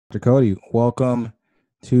Cody, welcome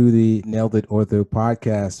to the Nailed It Ortho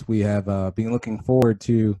podcast. We have been looking forward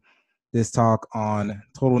to this talk on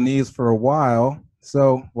total knees for a while.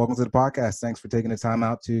 So welcome to the podcast. Thanks for taking the time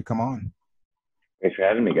out to come on. Thanks for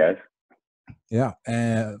having me, guys. Yeah,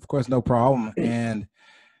 and of course, no problem. And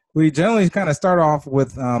we generally kind of start off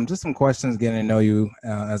with just some questions, getting to know you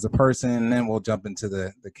as a person, and then we'll jump into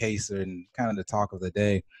the case and kind of the talk of the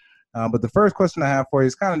day. But the first question I have for you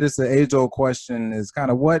is kind of just the age-old question: is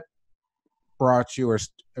kind of what brought you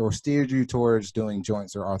or steered you towards doing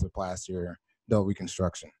joints or arthroplasty or adult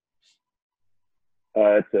reconstruction?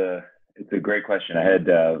 It's a great question. I had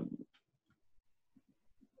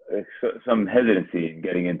some hesitancy in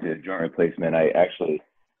getting into joint replacement. I actually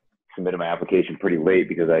submitted my application pretty late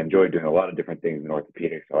because I enjoyed doing a lot of different things in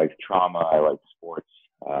orthopedics. I liked trauma. I liked sports.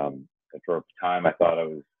 For a time, I thought I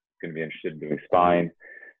was going to be interested in doing spine.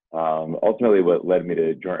 Ultimately, what led me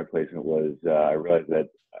to joint replacement was I realized that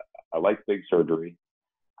I liked big surgery.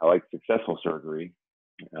 I liked successful surgery.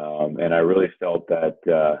 And I really felt that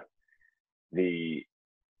the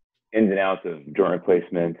ins and outs of joint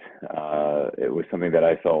replacement, it was something that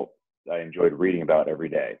I felt I enjoyed reading about every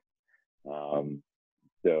day.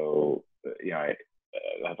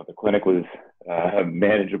 I thought the clinic was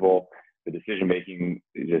manageable. The decision-making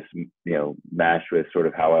just, matched with sort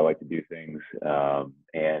of how I like to do things.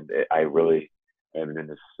 I really am in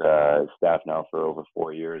this staff now for over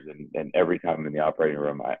 4 years, and every time I'm in the operating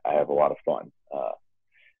room, I have a lot of fun.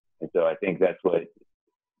 And so I think that's what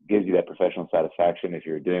gives you that professional satisfaction if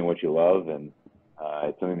you're doing what you love, and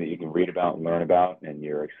it's something that you can read about and learn about, and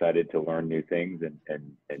you're excited to learn new things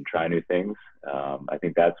and try new things. I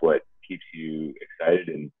think that's what keeps you excited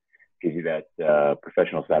and gives you that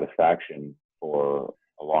professional satisfaction for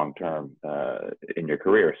a long term in your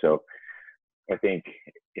career. So I think,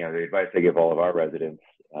 the advice I give all of our residents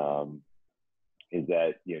is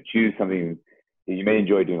that, choose something that you may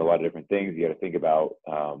enjoy doing a lot of different things. You got to think about,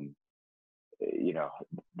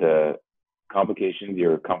 the complications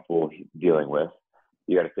you're comfortable dealing with.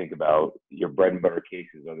 You got to think about your bread and butter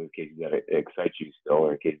cases, or those cases that excite you still,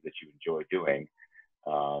 or cases that you enjoy doing.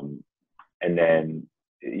 And then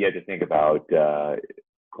you have to think about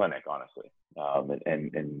clinic, honestly,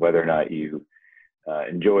 and whether or not you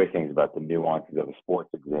enjoy things about the nuances of a sports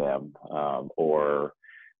exam, or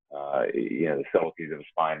the subtleties of a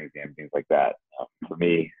spine exam, things like that. For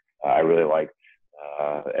me, I really liked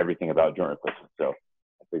everything about joint replacement, so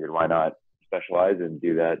I figured why not specialize and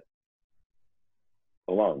do that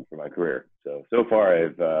alone for my career. So far,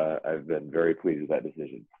 I've been very pleased with that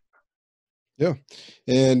decision. Yeah,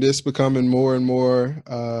 and it's becoming more and more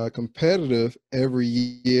competitive every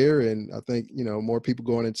year, and I think more people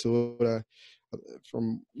going into it.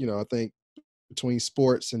 I think between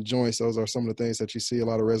sports and joints, those are some of the things that you see a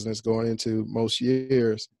lot of residents going into most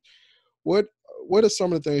years. What are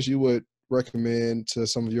some of the things you would recommend to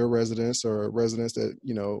some of your residents or residents that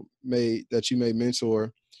you may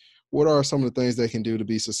mentor? What are some of the things they can do to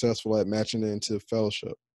be successful at matching into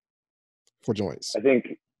fellowship for joints? I think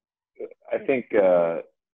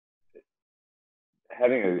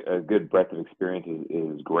having a good breadth of experience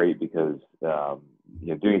is great because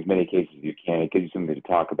doing as many cases as you can, it gives you something to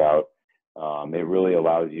talk about. It really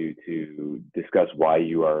allows you to discuss why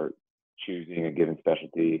you are choosing a given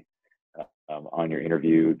specialty on your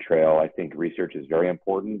interview trail. I think research is very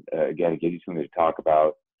important. Again, it gives you something to talk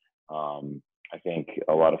about. I think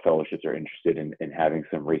a lot of fellowships are interested in having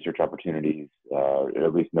some research opportunities,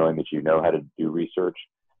 at least knowing that you know how to do research.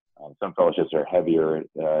 Some fellowships are heavier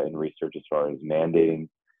in research as far as mandating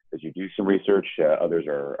that you do some research. Others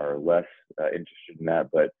are less interested in that,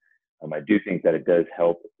 but I do think that it does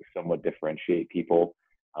help somewhat differentiate people.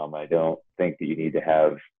 I don't think that you need to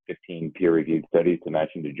have 15 peer-reviewed studies to match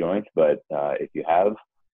into joints, but if you have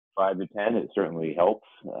 5 to 10, it certainly helps.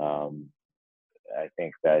 I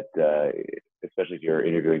think that especially if you're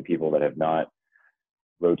interviewing people that have not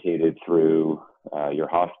rotated through your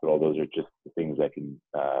hospital, those are just the things that can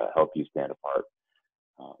help you stand apart.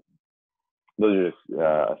 Those are just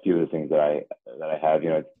a few of the things that I have.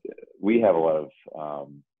 We have a lot of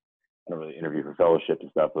I don't really interview for fellowship and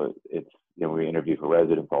stuff, but it's we interview for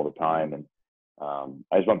residents all the time, and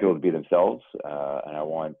I just want people to be themselves, and I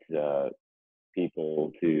want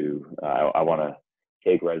people to I want to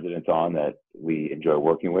take residents on that we enjoy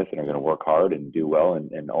working with and are going to work hard and do well,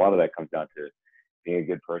 and a lot of that comes down to being a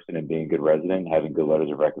good person and being a good resident, having good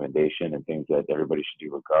letters of recommendation and things that everybody should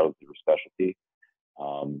do regardless of your specialty.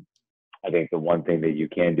 I think the one thing that you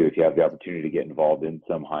can do if you have the opportunity to get involved in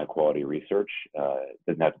some high quality research, it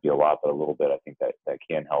doesn't have to be a lot, but a little bit, I think that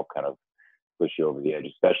can help kind of push you over the edge,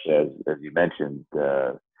 especially as you mentioned,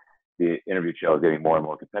 the interview trail is getting more and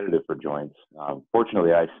more competitive for joints.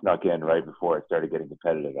 Fortunately, I snuck in right before I started getting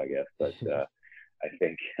competitive, I guess. But I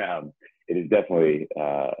think it is definitely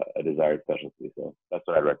a desired specialty. So that's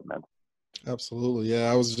what I'd recommend. Absolutely.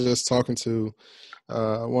 Yeah. I was just talking to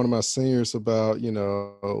one of my seniors about,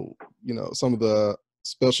 some of the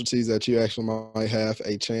specialties that you actually might have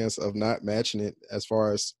a chance of not matching it as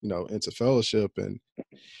far as, into fellowship. And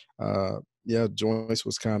joints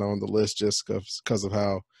was kind of on the list just because of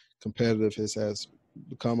how competitive his has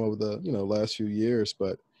become over the, last few years.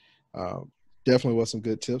 But definitely was some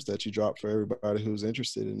good tips that you dropped for everybody who's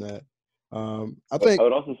interested in that. I think I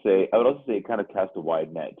would also say kind of cast a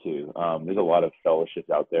wide net too. There's a lot of fellowships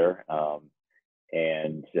out there.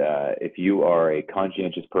 And if you are a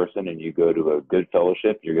conscientious person and you go to a good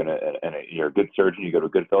fellowship, you're a good surgeon, you go to a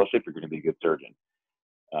good fellowship, you're going to be a good surgeon.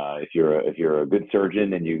 If you're a good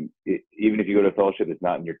surgeon and even if you go to a fellowship that's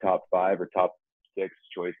not in your top 5 or top 6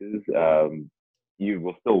 choices, you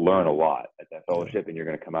will still learn a lot at that fellowship, and you're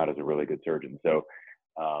going to come out as a really good surgeon. So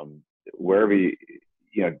wherever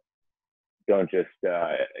don't just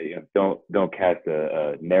don't cast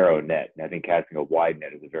a narrow net. And I think casting a wide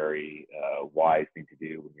net is a very wise thing to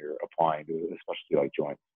do when you're applying to a specialty like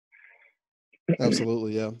joints.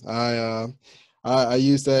 Absolutely, yeah. I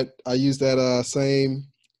use that same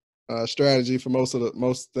strategy for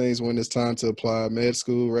most things when it's time to apply med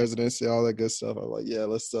school, residency, all that good stuff. I'm like, yeah,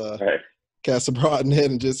 let's cast a broad net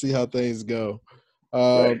and just see how things go.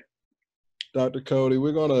 Right. Dr. Cody,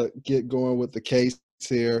 we're gonna get going with the case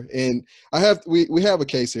here, and we have a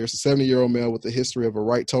case here. It's a 70-year-old male with a history of a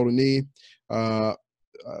right total knee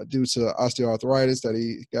due to osteoarthritis that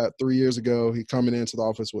he got 3 years ago. He coming into the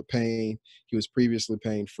office with pain. He was previously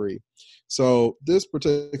pain-free. So this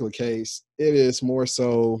particular case, it is more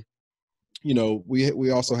so, we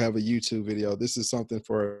also have a YouTube video. This is something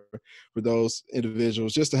for those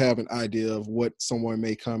individuals just to have an idea of what someone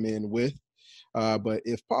may come in with. But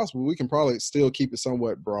if possible, we can probably still keep it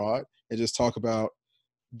somewhat broad and just talk about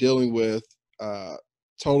dealing with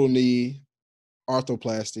total knee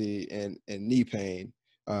arthroplasty and knee pain.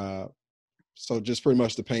 So just pretty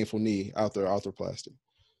much the painful knee out there, arthroplasty.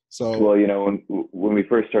 So, well, when we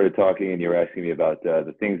first started talking and you were asking me about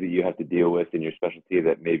the things that you have to deal with in your specialty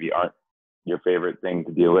that maybe aren't your favorite thing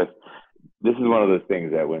to deal with, this is one of those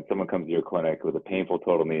things that when someone comes to your clinic with a painful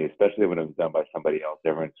total knee, especially when it's done by somebody else,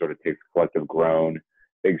 everyone sort of takes a collective groan,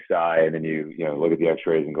 big sigh, and then you look at the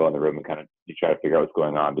x-rays and go in the room and kind of you try to figure out what's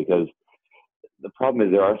going on, because the problem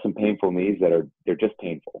is there are some painful knees that they're just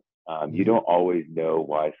painful. You don't always know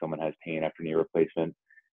why someone has pain after knee replacement.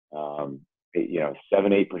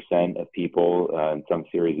 7-8% of people, in some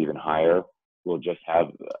series even higher, will just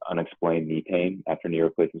have unexplained knee pain after knee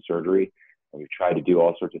replacement surgery. And we've tried to do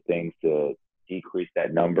all sorts of things to decrease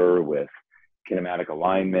that number with kinematic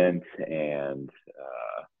alignment and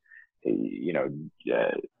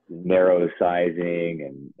narrow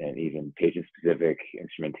sizing and even patient-specific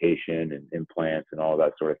instrumentation and implants and all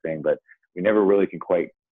that sort of thing. But we never really can quite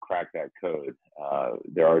crack that code.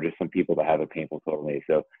 There are just some people that have a painful total knee.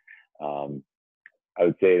 So I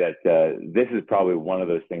would say that this is probably one of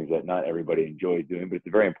those things that not everybody enjoys doing, but it's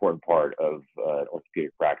a very important part of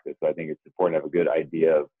orthopedic practice. So I think it's important to have a good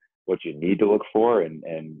idea of what you need to look for and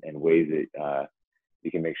ways that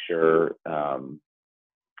you can make sure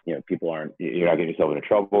you're not getting yourself into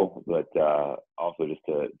trouble, but also just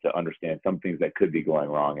to understand some things that could be going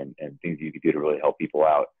wrong and things you could do to really help people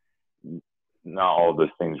out. Not all of those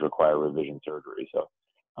things require revision surgery. So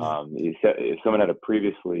if someone had a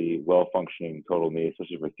previously well-functioning total knee,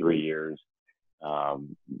 especially for 3 years,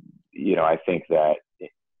 I think that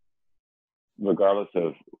regardless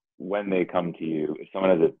of when they come to you, if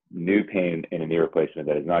someone has a new pain in a knee replacement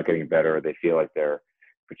that is not getting better, or they feel like they're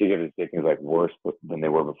particularly things like worse than they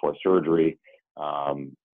were before surgery,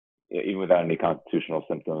 even without any constitutional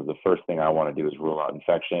symptoms, the first thing I want to do is rule out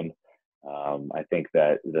infection. I think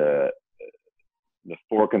that the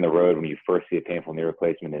fork in the road when you first see a painful knee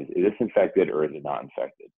replacement is this infected or is it not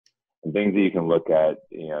infected? And things that you can look at,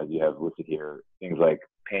 as you have listed here, things like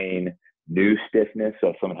pain, new stiffness. So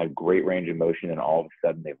if someone had great range of motion and all of a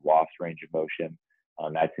sudden they've lost range of motion,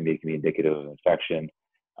 that can be indicative of infection.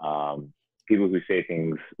 People who say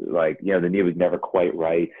things like, the knee was never quite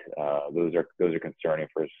right, those are concerning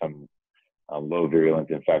for some low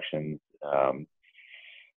virulence infections.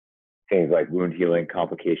 Things like wound healing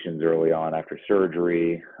complications early on after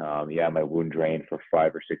surgery. My wound drained for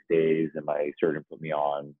 5 or 6 days and my surgeon put me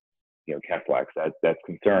on, Keflex. That's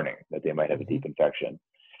concerning that they might have a deep infection.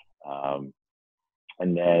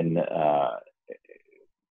 And then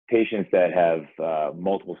patients that have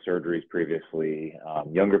multiple surgeries previously,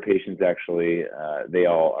 younger patients actually, they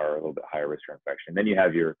all are a little bit higher risk for infection. Then you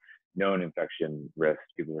have your known infection risks,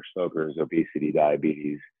 people who are smokers, obesity,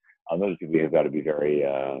 diabetes. Those people have got to be very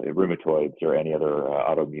rheumatoids or any other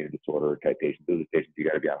autoimmune disorder type patients. Those are patients you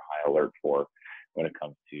got to be on high alert for when it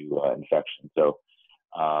comes to infection. So,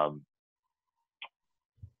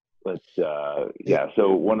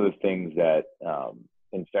 so one of the things that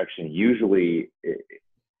infection usually,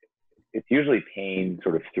 it's usually pain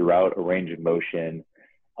sort of throughout a range of motion,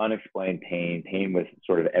 unexplained pain with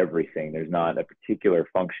sort of everything. There's not a particular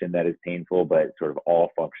function that is painful, but sort of all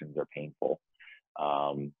functions are painful.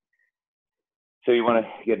 So you want to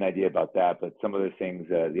get an idea about that, but some of the things,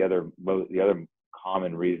 the other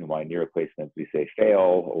common reason why knee replacements we say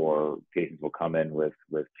fail or patients will come in with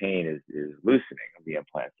pain is loosening of the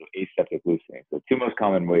implant, so aseptic loosening. So two most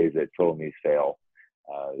common ways that total knees fail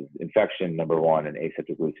is infection, number one, and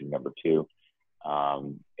aseptic loosening, number two.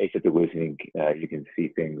 Aseptic loosening, you can see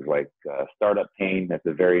things like startup pain. That's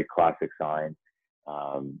a very classic sign,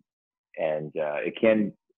 and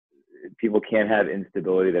people can have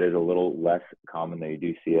instability that is a little less common than you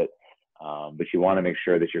do see it. But you want to make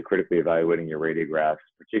sure that you're critically evaluating your radiographs,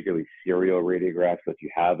 particularly serial radiographs, so if you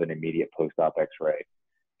have an immediate post-op x-ray.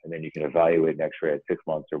 And then you can evaluate an x-ray at 6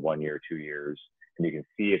 months or 1 year or 2 years. And you can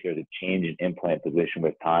see if there's a change in implant position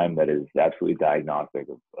with time that is absolutely diagnostic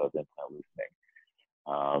of implant loosening.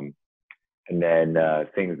 And then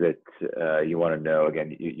things that you want to know,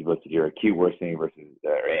 again, you listed here, acute worsening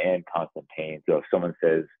and constant pain. So if someone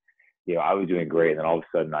says, I was doing great, and then all of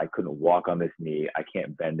a sudden I couldn't walk on this knee, I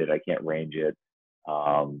can't bend it, I can't range it.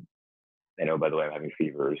 By the way, I'm having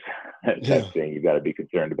fevers. That thing you've got to be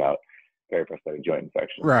concerned about periprosthetic joint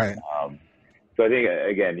infection. Right. So I think,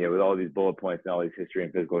 again, with all these bullet points and all these history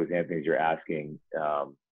and physical exam things you're asking,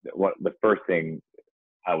 the first thing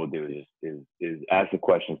I will do is ask the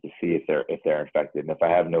questions to see if they're infected, and if I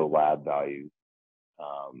have no lab values,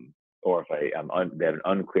 or if they have an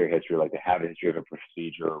unclear history, like they have a history of a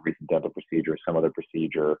procedure, a recent dental procedure, or some other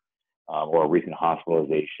procedure, or a recent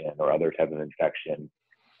hospitalization or other type of infection,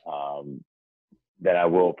 then I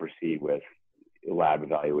will proceed with lab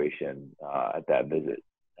evaluation at that visit.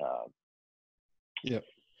 Yep.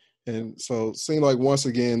 And so it seems like, once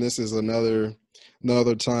again, this is another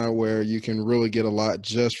time where you can really get a lot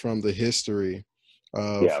just from the history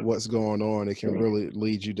of what's going on. It can really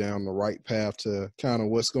lead you down the right path to kind of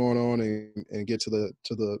what's going on and get to the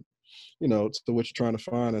to what you're trying to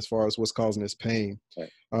find as far as what's causing this pain.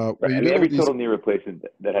 Right. Every total knee replacement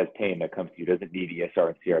that has pain that comes to you doesn't need ESR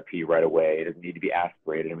and CRP right away. It doesn't need to be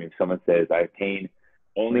aspirated. I mean, if someone says I have pain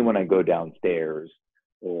only when I go downstairs,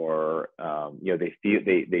 or some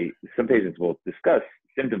patients will discuss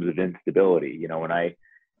symptoms of instability. When I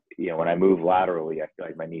move laterally, I feel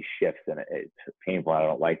like my knee shifts and it's painful. And I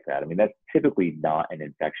don't like that. I mean, that's typically not an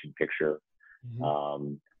infection picture.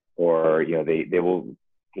 Mm-hmm. Or they will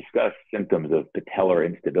discuss symptoms of patellar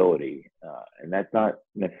instability, and that's not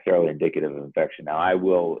necessarily indicative of infection. Now, I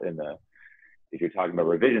will, if you're talking about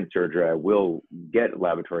revision surgery, I will get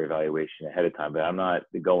laboratory evaluation ahead of time, but I'm not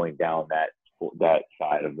going down that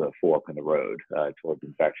side of the fork in the road towards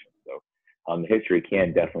infection. So the history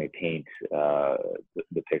can definitely paint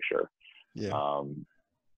the picture. So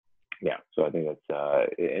I think that's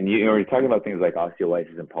and you're talking about things like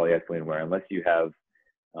osteolysis and polyethylene wear, unless you have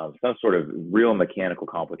some sort of real mechanical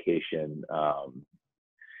complication,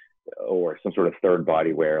 or some sort of third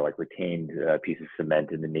body wear, like retained piece of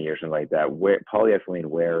cement in the knee or something like that. Polyethylene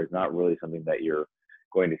wear is not really something that you're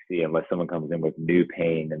going to see unless someone comes in with new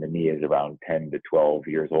pain and the knee is around 10 to 12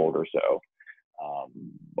 years old or so,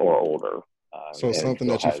 or older. So something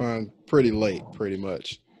that you find pretty late, pretty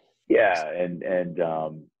much. Yeah, and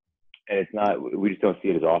it's not. We just don't see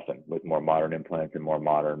it as often with more modern implants and more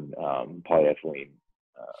modern polyethylene.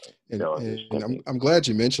 And I'm glad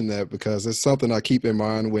you mentioned that, because it's something I keep in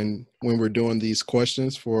mind when we're doing these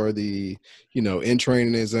questions for the in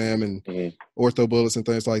training exam and ortho bullets and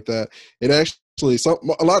things like that. It actually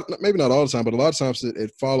maybe not all the time, but a lot of times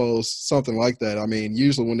it follows something like that. I mean,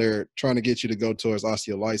 usually when they're trying to get you to go towards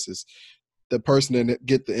osteolysis, the person didn't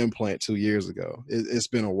get the implant 2 years ago. It's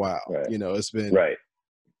been a while. Right. It's been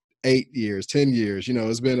 8 years, 10 years.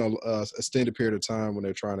 It's been a extended period of time when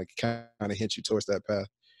they're trying to kind of hint you towards that path.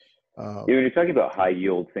 When you're talking about high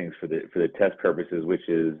yield things for the test purposes, which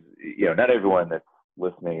is, not everyone that's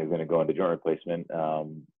listening is going to go into joint replacement,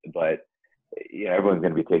 but everyone's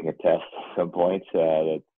going to be taking a test at some point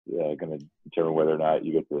that's going to determine whether or not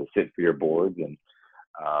you get to sit for your boards, and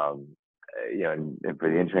and for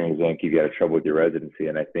the in-training exam, keep you out of trouble with your residency.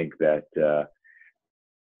 And I think that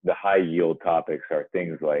the high yield topics are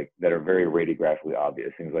things like that are very radiographically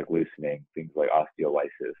obvious, things like loosening, things like osteolysis,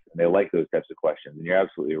 and they like those types of questions. And you're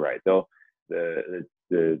absolutely right.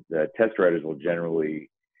 The test writers will generally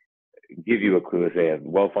give you a clue if they have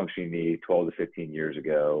well-functioning knee 12 to 15 years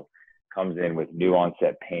ago, comes in with new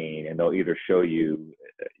onset pain, and they'll either show you,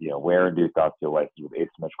 wear-induced osteolysis with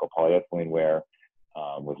asymmetrical polyethylene wear,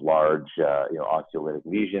 with large, osteolytic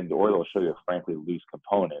lesions, or they'll show you a frankly loose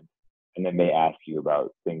component, and then may ask you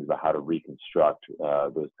about things about how to reconstruct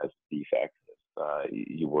those types of defects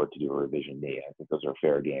if you were to do a revision knee. I think those are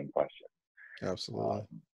fair game questions. Absolutely.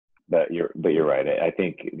 But you're right. I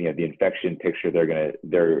think the infection picture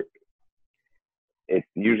it's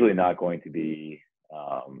usually not going to be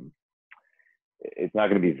it's not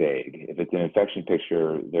going to be vague. If it's an infection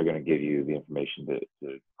picture, they're going to give you the information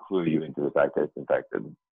to clue you into the fact that it's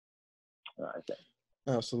infected. I think.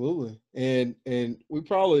 Absolutely. And we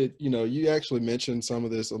probably, you actually mentioned some of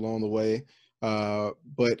this along the way,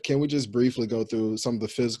 but can we just briefly go through some of the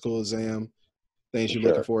physical exam things you're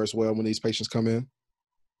looking for as well when these patients come in?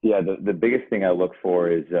 Yeah, the biggest thing I look for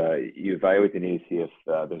is you evaluate the knee to see if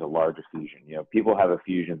there's a large effusion. People have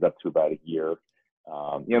effusions up to about a year.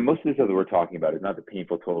 Most of the stuff that we're talking about is not the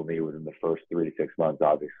painful total knee within the first 3 to 6 months,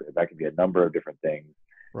 obviously. That could be a number of different things.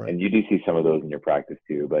 Right. And you do see some of those in your practice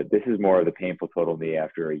too. But this is more of the painful total knee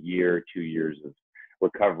after a year, 2 years of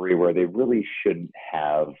recovery where they really shouldn't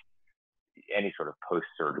have any sort of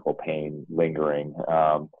post-surgical pain lingering.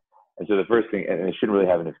 And so the first thing, and they shouldn't really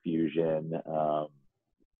have an effusion or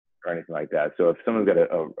anything like that. So if someone's got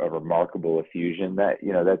a remarkable effusion, that's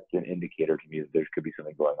an indicator to me that there could be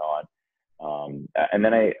something going on. And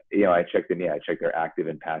then I check the knee. I check their active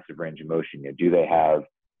and passive range of motion. Do they have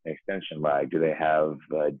an extension lag? Do they have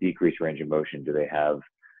decreased range of motion? Do they have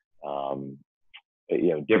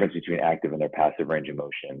difference between active and their passive range of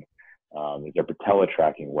motion? Is their patella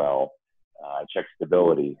tracking well? I check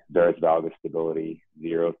stability, varus valgus stability,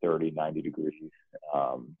 0, 30, 90 degrees.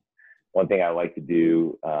 One thing I like to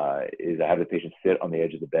do is I have the patient sit on the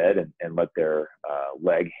edge of the bed and let their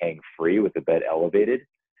leg hang free with the bed elevated.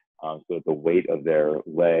 So that the weight of their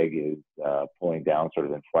leg is pulling down sort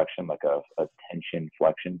of in flexion, like a tension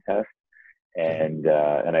flexion test. And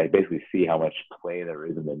I basically see how much play there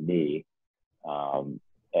is in the knee.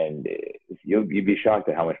 And you'd be shocked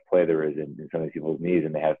at how much play there is in some of these people's knees,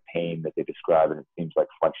 and they have pain that they describe, and it seems like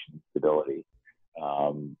flexion stability.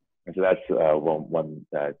 And so that's one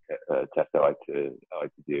test I like to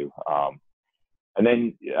do. And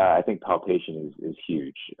then I think palpation is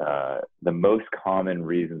huge. The most common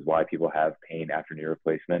reasons why people have pain after knee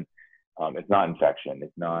replacement, it's not infection,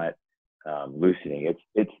 it's not loosening,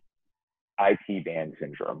 it's IT band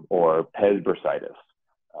syndrome or pes bursitis,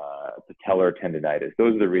 patellar tendonitis.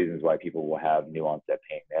 Those are the reasons why people will have new onset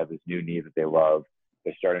pain. They have this new knee that they love.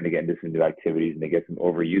 They're starting to get into some new activities, and they get some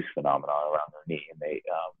overuse phenomenon around their knee. And they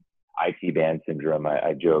IT band syndrome.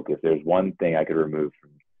 I joke, if there's one thing I could remove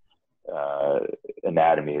from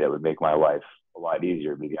anatomy that would make my life a lot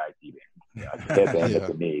easier, would be the IT band. I could hit band at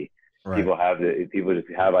the knee. Right. People just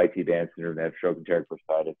have IT band syndrome. They have trochanteric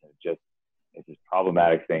bursitis, and it's this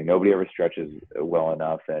problematic thing. Nobody ever stretches well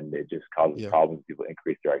enough, and it just causes problems. People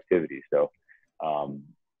increase their activity. So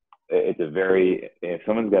if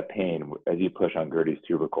someone's got pain as you push on Gertie's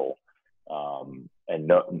tubercle, and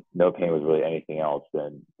no pain was really anything else,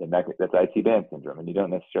 then that's IT band syndrome, and you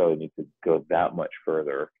don't necessarily need to go that much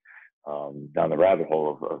further down the rabbit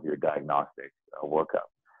hole of your diagnostic workup.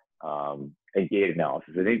 And gait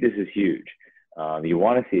analysis, I think this is huge. You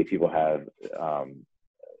want to see if people have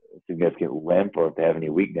significant limp or if they have any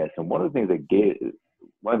weakness. And one of the things that's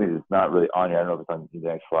not really on here, I don't know if it's on the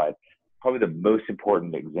next slide, probably the most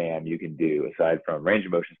important exam you can do aside from range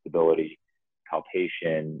of motion stability,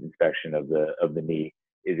 palpation, inspection of the knee,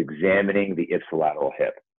 is examining the ipsilateral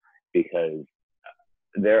hip, because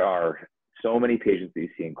there are so many patients that you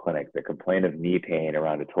see in clinic that complain of knee pain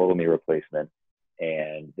around a total knee replacement,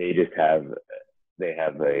 and they have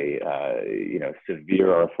a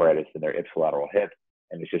severe arthritis in their ipsilateral hip,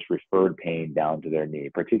 and it's just referred pain down to their knee.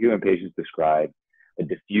 Particularly when patients describe a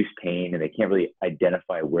diffuse pain and they can't really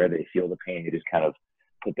identify where they feel the pain, they just kind of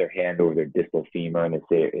put their hand over their distal femur and they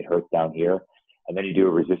say it hurts down here. And then you do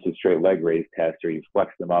a resisted straight leg raise test, or you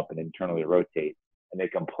flex them up and internally rotate, and they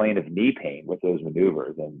complain of knee pain with those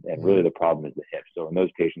maneuvers. And really the problem is the hip. So in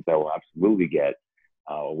those patients, I will absolutely get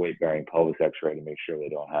a weight-bearing pelvis x-ray to make sure they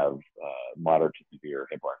don't have moderate to severe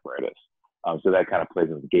hip arthritis. So that kind of plays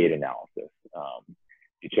with gait analysis.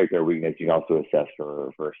 You check their weakness. You can also assess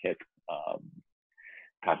for hip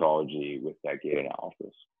pathology with that gait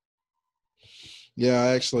analysis. Yeah, I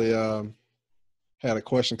actually Had a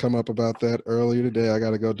question come up about that earlier today. I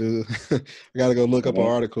got to go do, I got to go look up an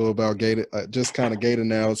article about gait, just kind of gait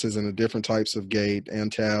analysis and the different types of gait,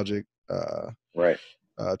 antalgic, right.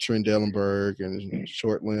 Trendelenburg and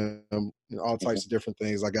short limb, all types of different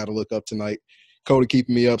things I got to look up tonight. Cody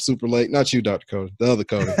keeping me up super late. Not you, Dr. Cody. The other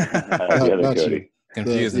Cody. not Cody. You.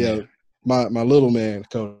 Confusing you. My little man,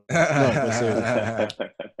 Cody. No, but seriously.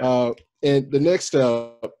 And the next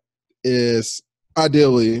step is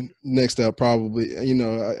ideally next up probably,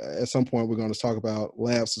 at some point we're going to talk about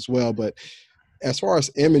labs as well. But as far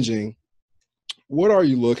as imaging, what are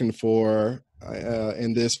you looking for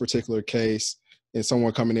in this particular case in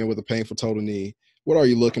someone coming in with a painful total knee? What are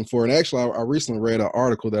you looking for? And actually, I recently read an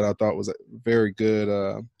article that I thought was very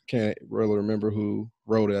good. Can't really remember who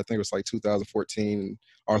wrote it. I think it was like 2014. And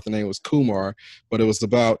author name was Kumar, but it was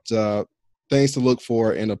about things to look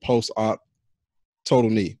for in a post-op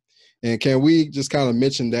total knee. And can we just kind of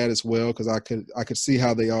mention that as well? Because I could see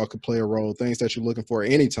how they all could play a role. Things that you're looking for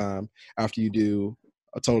anytime after you do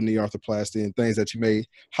a total knee arthroplasty, and things that you may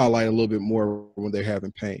highlight a little bit more when they're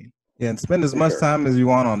having pain. Yeah, and spend as much time as you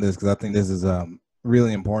want on this, because I think this is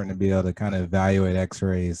really important to be able to kind of evaluate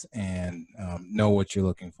X-rays and know what you're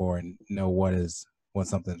looking for and know when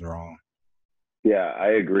something's wrong. Yeah,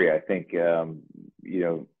 I agree. I think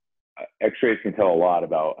X-rays can tell a lot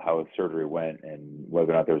about how a surgery went and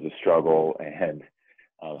whether or not there was a struggle and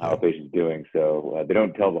how a patient's doing. So they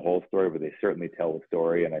don't tell the whole story, but they certainly tell the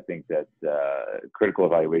story. And I think that critical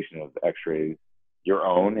evaluation of X-rays, your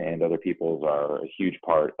own and other people's, are a huge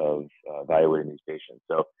part of evaluating these patients.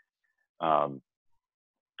 So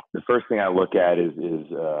the first thing I look at is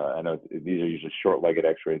I know these are usually short-legged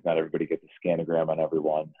X-rays. Not everybody gets a scanogram on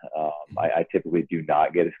everyone. I typically do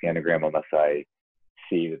not get a scanogram unless I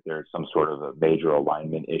see that there's some sort of a major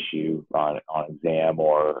alignment issue on exam,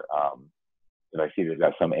 or if I see they've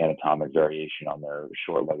got some anatomic variation on their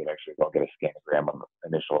short-legged X-rays, I'll get a scanogram on the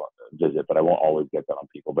initial visit, but I won't always get that on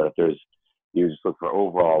people. But if you just look for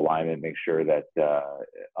overall alignment, make sure that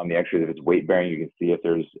on the X-rays, if it's weight-bearing, you can see if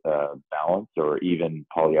there's balance or even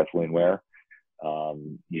polyethylene wear.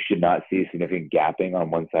 You should not see significant gapping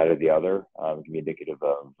on one side or the other. It can be indicative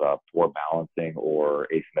of poor balancing or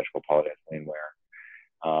asymmetrical polyethylene wear.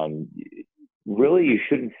 Really, you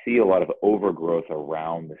shouldn't see a lot of overgrowth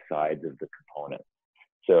around the sides of the component.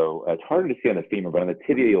 So it's harder to see on the femur, but on the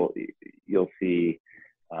tibia, you'll see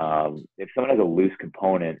if someone has a loose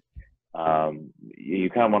component, you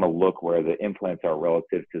kind of want to look where the implants are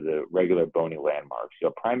relative to the regular bony landmarks.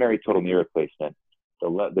 So primary total knee replacement,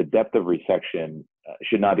 the depth of resection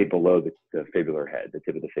should not be below the fibular head, the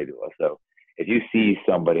tip of the fibula. So if you see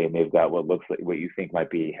somebody and they've got what looks like, what you think might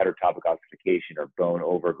be heterotopic ossification or bone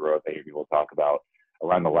overgrowth, I hear people talk about,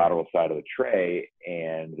 around the lateral side of the tray,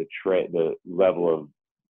 and the level of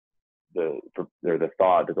the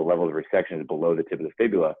thought that the level of resection is below the tip of the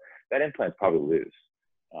fibula, that implant's probably loose,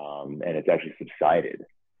 and it's actually subsided.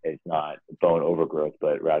 It's not bone overgrowth,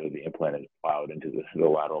 but rather the implant is plowed into the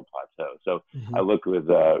lateral plateau. So I look with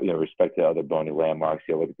respect to other bony landmarks.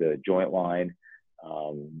 You look at the joint line.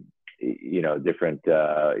 Different,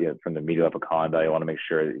 from the medial epicondyle, you want to make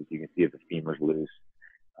sure that you can see if the femur's loose.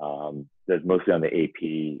 That's mostly on the AP.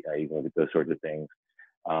 You can look at those sorts of things.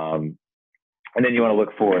 And then you want to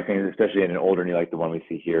look for things, especially in an older knee like the one we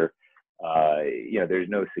see here. There's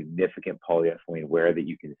no significant polyethylene wear that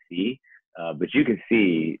you can see, but you can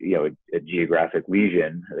see, a geographic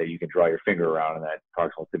lesion that you can draw your finger around in that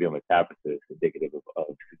proximal tibial metaphysis, indicative of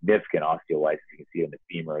significant osteolysis. You can see it in the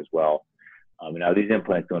femur as well. Now, these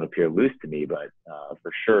implants don't appear loose to me, but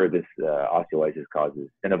for sure, this osteolysis causes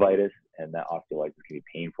synovitis, and that osteolysis can be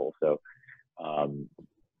painful. So,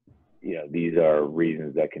 these are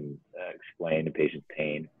reasons that can explain the patient's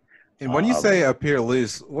pain. And when you say appear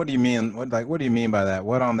loose, what do you mean? What do you mean by that?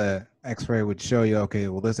 What on the X-ray would show you? Okay,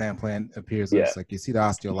 well, this implant appears loose. Like you see the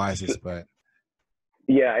osteolysis, but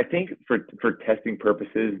yeah, I think for testing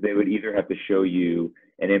purposes, they would either have to show you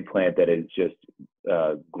an implant that is just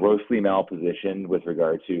grossly malpositioned with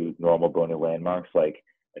regard to normal bony landmarks, like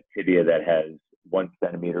a tibia that has 1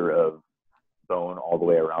 centimeter of bone all the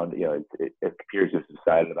way around. It appears to have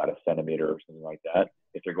subsided about 1 centimeter or something like that.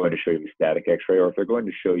 If they're going to show you a static X-ray, or if they're going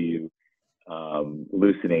to show you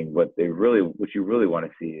loosening, what you really want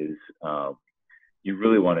to see is you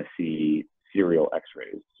really want to see serial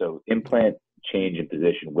X-rays. So implant change in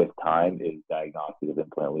position with time is diagnostic of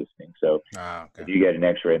implant loosening. So if you get an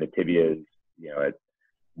X-ray and the tibia is at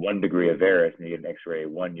 1 degree of varus, and you get an X-ray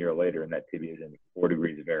 1 year later and that tibia is in 4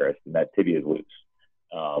 degrees of varus, and that tibia is loose.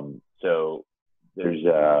 So there's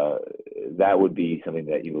that would be something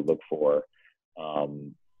that you would look for.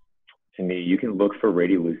 to me, you can look for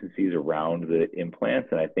radiolucencies around the implants,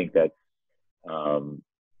 and I think that's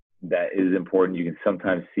that is important. You can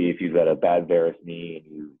sometimes see if you've got a bad varus knee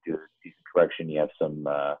and you do a decent correction, you have some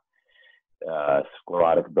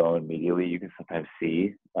sclerotic bone medially. You can sometimes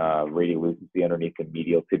see radiolucency underneath the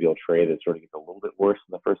medial tibial tray that sort of gets a little bit worse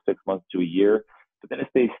in the first 6 months to a year, but then it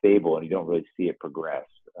stays stable and you don't really see it progress.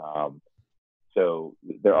 So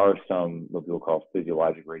there are some what people call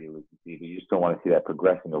physiologic radiolucency, but you just don't want to see that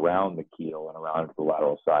progressing around the keel and around to the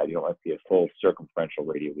lateral side. You don't want to see a full circumferential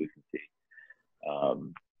radiolucency.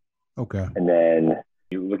 Okay. And then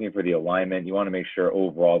you're looking for the alignment. You want to make sure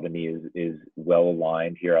overall the knee is well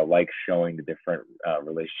aligned here. I like showing the different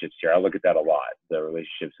relationships here. I look at that a lot. The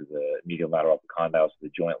relationships of the medial lateral epicondyles to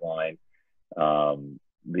the joint line,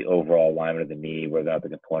 the overall alignment of the knee, whether or not the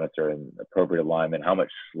components are in appropriate alignment, how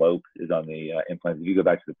much slope is on the implants. If you go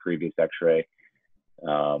back to the previous x-ray,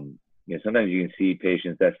 you know, sometimes you can see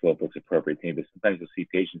patients that slope looks appropriate to me, but sometimes you'll see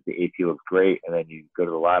patients the AT looks great, and then you go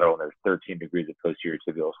to the lateral and there's 13 degrees of posterior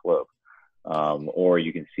tibial slope. Or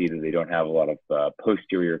you can see that they don't have a lot of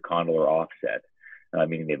posterior condylar offset,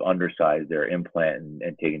 meaning they've undersized their implant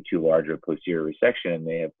and taken too large of a posterior resection, and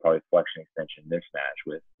they have probably flexion extension mismatch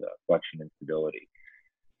with flexion instability.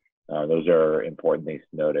 Those are important things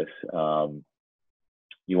to notice.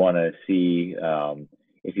 You want to see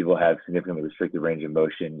if people have significantly restricted range of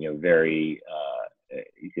motion, you know,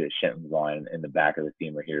 you see the Shenton's line in the back of the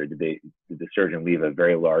femur here. Did the surgeon leave a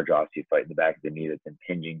very large osteophyte in the back of the knee that's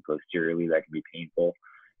impinging posteriorly? That can be painful,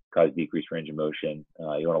 cause decreased range of motion.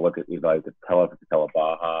 You want to look at evaluate the patella, patella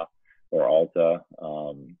baja or alta,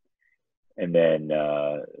 and then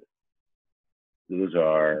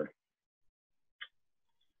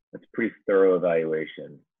that's a pretty thorough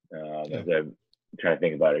evaluation. As I'm trying to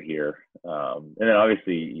think about it here, and then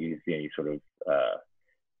obviously you see any sort of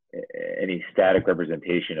any static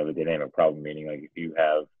representation of a dynamic problem, meaning like if you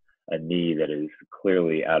have a knee that is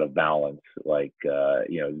clearly out of balance, like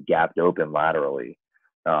you know, gapped open laterally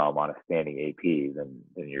on a standing AP, then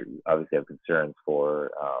you obviously have concerns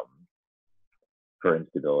for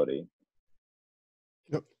instability.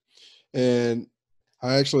 Yep. And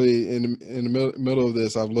I actually, in the middle of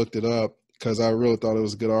this, I've looked it up because I really thought it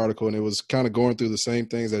was a good article, and it was kind of going through the same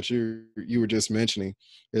things that you were just mentioning.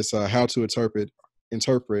 It's how to interpret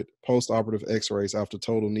post-operative x-rays after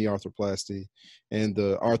total knee arthroplasty, and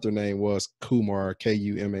the author name was Kumar,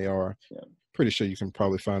 Kumar. Yeah. Pretty sure you can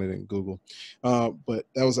probably find it in Google, but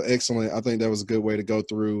that was I think that was a good way to go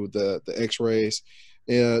through the x-rays.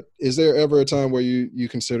 Is there ever a time where you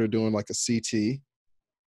consider doing like a CT?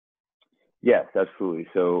 Yes, absolutely.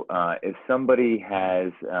 So if somebody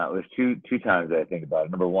has, there's two times that I think about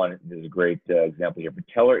it. Number one, there's a great example here.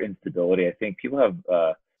 Patellar instability. I think people have,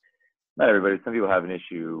 not everybody, some people have an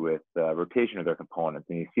issue with rotation of their components.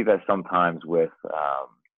 And you see that sometimes with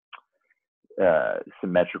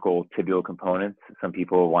symmetrical tibial components. Some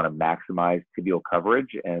people want to maximize tibial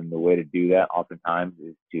coverage. And the way to do that oftentimes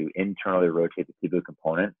is to internally rotate the tibial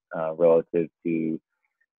component relative to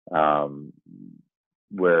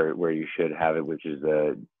where you should have it, which is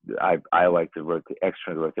I like to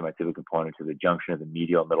externally rotate my tibial component to the junction of the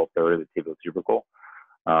medial middle third of the tibial tubercle.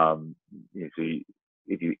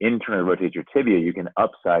 If you internally rotate your tibia, you can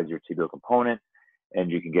upsize your tibial component and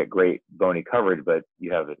you can get great bony coverage, but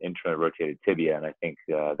you have an internally rotated tibia, and I think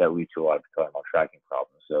that leads to a lot of patellar tracking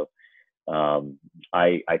problems. So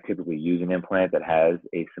I typically use an implant that has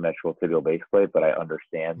a symmetrical tibial base plate, but I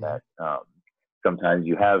understand that sometimes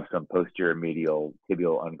you have some posterior medial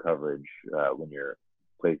tibial uncoverage when you're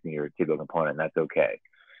placing your tibial component, and that's okay.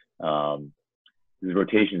 This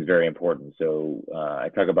rotation is very important. So I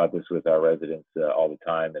talk about this with our residents all the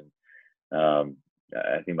time, and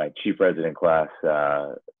I think my chief resident class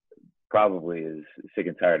probably is sick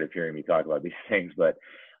and tired of hearing me talk about these things, but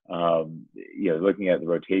you know, looking at the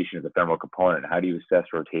rotation of the femoral component, how do you assess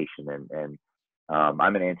rotation? And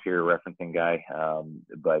I'm an anterior referencing guy,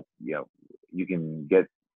 but you know, you can get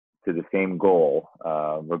to the same goal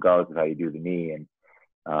regardless of how you do the knee.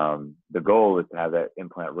 And the goal is to have that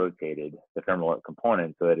implant rotated, the femoral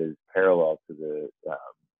component, so it is parallel to the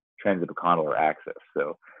transipicondylar axis.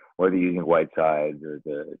 So whether you're using white sides or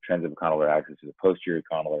the transipicondylar axis or the posterior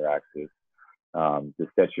condylar axis, to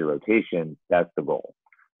set your rotation, that's the goal,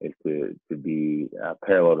 is to be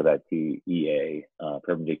parallel to that TEA,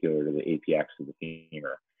 perpendicular to the AP axis of the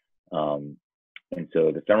femur. And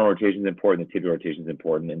so the femoral rotation is important, the tibial rotation is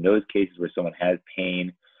important. In those cases where someone has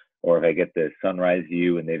pain, or if I get the sunrise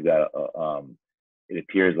view and they've got, it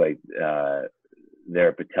appears like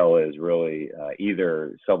their patella is really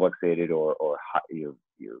either subluxated or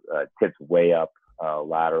tipped way up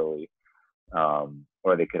laterally,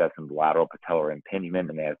 or they could have some lateral patellar impingement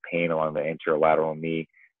and they have pain along the anterior lateral knee.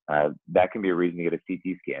 That can be a reason to get a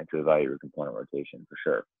CT scan to evaluate your component rotation for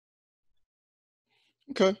sure.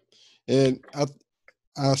 Okay. And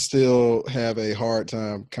I still have a hard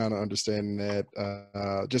time kind of understanding that,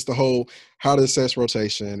 just the whole how to assess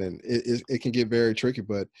rotation, and it can get very tricky,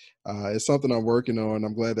 but it's something I'm working on.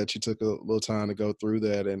 I'm glad that you took a little time to go through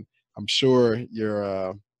that, and I'm sure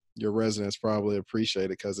your residents probably appreciate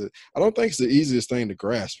it, because I don't think it's the easiest thing to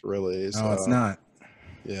grasp, really. No, it's not.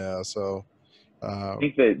 Yeah, so I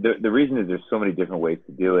think that the reason is there's so many different ways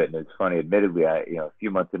to do it, and it's funny. Admittedly, a few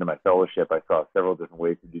months into my fellowship, I saw several different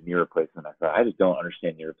ways to do knee replacement. I thought I just don't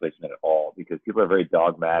understand knee replacement at all, because people are very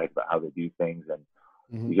dogmatic about how they do things, and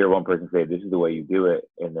you hear one person say this is the way you do it,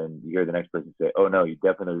 and then you hear the next person say, oh no, you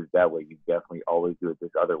definitely do it that way. You definitely always do it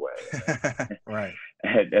this other way. Right.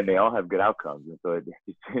 And they all have good outcomes, and so it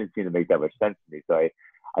just didn't seem to make that much sense to me. So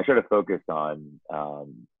I try to focus on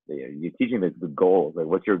you teaching the goals, like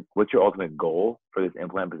what's your ultimate goal for this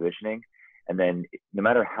implant positioning, and then no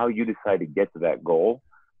matter how you decide to get to that goal,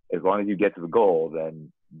 as long as you get to the goal,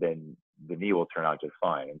 then the knee will turn out just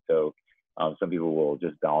fine. And so some people will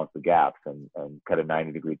just balance the gaps and cut a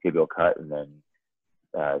 90-degree tibial cut, and then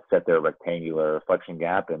set their rectangular flexion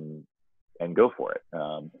gap and go for it.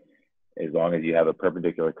 As long as you have a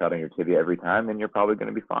perpendicular cut on your tibia every time, then you're probably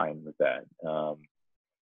going to be fine with that. But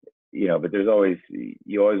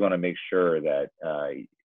you always want to make sure that,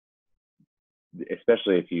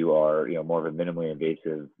 especially if you are, more of a minimally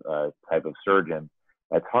invasive type of surgeon,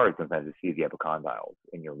 that's hard sometimes to see the epicondyles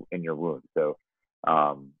in your wound. So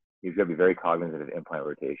you've got to be very cognizant of implant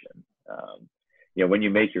rotation. When you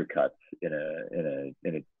make your cuts in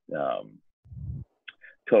a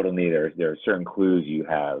total knee, there are certain clues you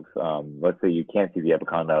have. Let's say you can't see the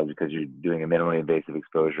epicondyles because you're doing a minimally invasive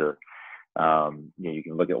exposure. You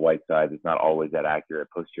can look at white sides. It's not always that accurate.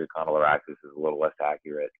 Posterior condylar axis is a little less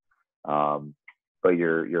accurate. But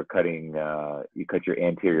you're cutting, you cut your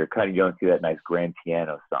anterior cut, and you don't see that nice grand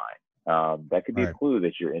piano sign. That could be a clue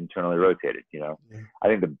that you're internally rotated. I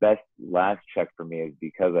think the best last check for me is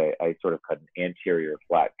because I sort of cut an anterior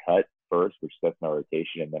flat cut first, which sets my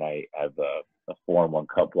rotation, and then I have a 4-in-1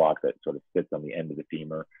 cut block that sort of sits on the end of the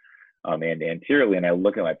femur. And anteriorly, and I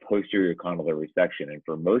look at my posterior condylar resection. And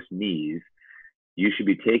for most knees, you should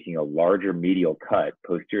be taking a larger medial cut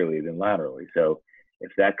posteriorly than laterally. So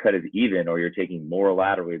if that cut is even, or you're taking more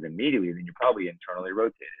laterally than medially, then you're probably internally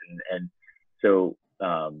rotated. And so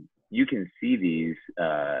you can see these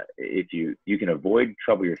if you can avoid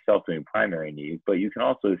trouble yourself doing primary knees, but you can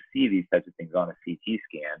also see these types of things on a CT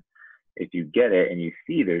scan. If you get it and you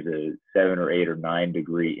see there's a 7 or 8 or 9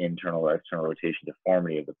 degree internal or external rotation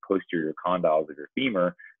deformity of the posterior condyles of your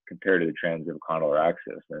femur compared to the transitive condylar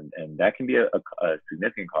axis, and that can be a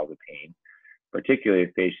significant cause of pain, particularly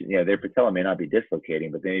if patients, their patella may not be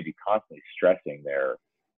dislocating, but they may be constantly stressing their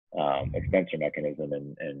extensor mechanism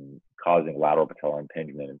and causing lateral patellar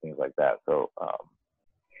impingement and things like that. So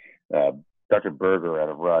Dr. Berger out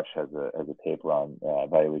of Rush has a paper on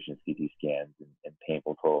evaluation of CT scans and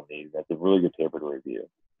painful total knees. That's a really good paper to review.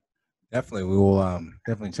 Definitely, we will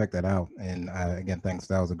definitely check that out. And again, thanks.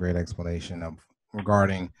 That was a great explanation of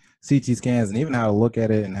regarding CT scans and even how to look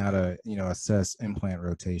at it and how to assess implant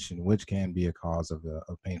rotation, which can be a cause of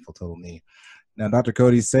a painful total knee. Now, Dr.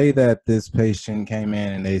 Cody, say that this patient came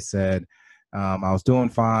in and they said, I was doing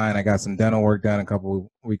fine. I got some dental work done a couple of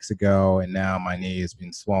weeks ago, and now my knee has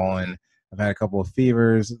been swollen. I've had a couple of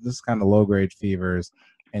fevers, this is kind of low-grade fevers,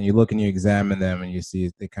 and you look and you examine them and you see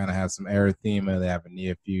they kind of have some erythema. They have a knee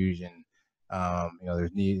effusion. Their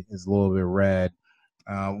knee is a little bit red.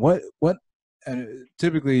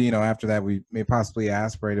 Typically, after that, we may possibly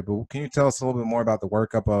aspirate it, but can you tell us a little bit more about the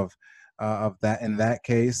workup of that in that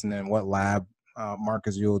case, and then what lab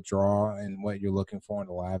markers you'll draw and what you're looking for in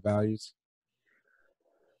the lab values?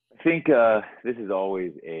 I think this is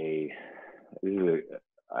always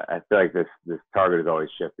I feel like this target is always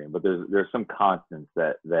shifting, but there's some constants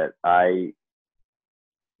that I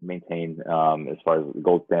maintain as far as the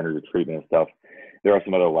gold standards of treatment and stuff. There are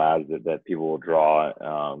some other labs that people will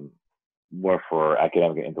draw more for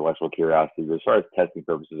academic and intellectual curiosity. But as far as testing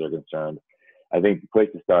purposes are concerned, I think the place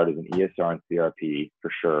to start is an ESR and CRP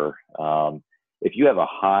for sure. If you have a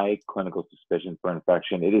high clinical suspicion for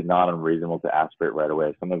infection, it is not unreasonable to aspirate right away.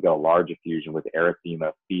 If someone's got a large effusion with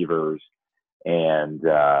erythema, fevers, and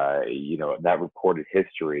that reported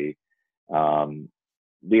history,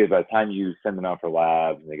 because by the time you send them out for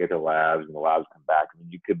labs and they get their labs and the labs come back, I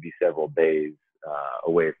mean, you could be several days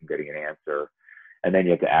away from getting an answer, and then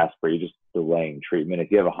you have to aspirate. You're just delaying treatment. If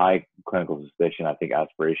you have a high clinical suspicion, I think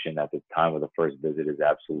aspiration at the time of the first visit is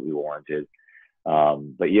absolutely warranted.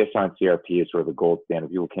 But ESR and CRP is sort of the gold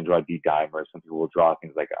standard. People can draw D dimers. Some people will draw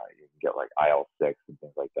things like you can get like IL-6 and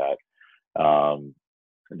things like that.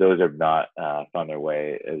 Those have not found their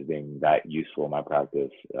way as being that useful in my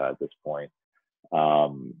practice at this point.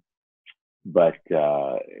 But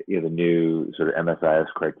the new sort of MSIS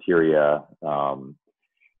criteria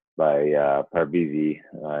by Parvizi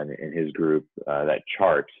in his group, that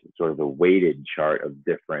chart, sort of the weighted chart of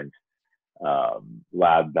different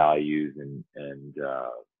lab values and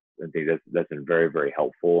I think that's been very, very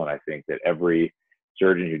helpful. And I think that every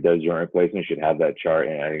surgeon who does joint replacement should have that chart,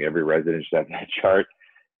 and I think every resident should have that chart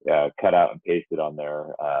cut out and pasted on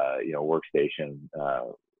their workstation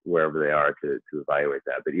wherever they are to evaluate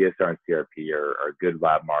that. But ESR and CRP are good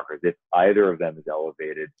lab markers. If either of them is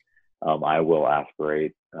elevated, I will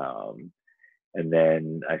aspirate, and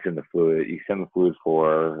then I send the fluid. You send the fluid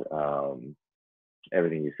for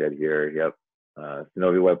everything you said here. Yep.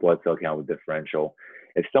 Synovial white blood cell count with differential.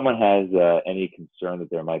 If someone has any concern that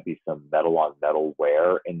there might be some metal on metal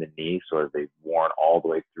wear in the knee, sort of they've worn all the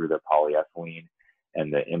way through their polyethylene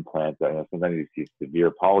and the implants, sometimes you see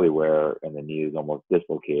severe poly wear and the knee is almost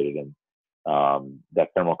dislocated, and that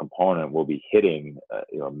femoral component will be hitting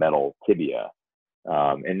metal tibia.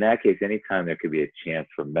 In that case, anytime there could be a chance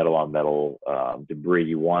for metal on metal debris,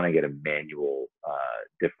 you want to get a manual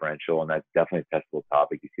differential, and that's definitely a testable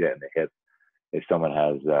topic. You see that in the hip. If someone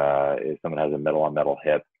has a metal on metal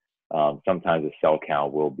hip, sometimes the cell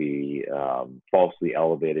count will be falsely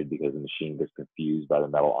elevated because the machine gets confused by the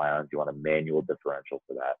metal ions. You want a manual differential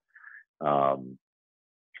for that.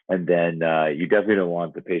 And then you definitely don't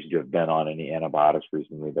want the patient to have been on any antibiotics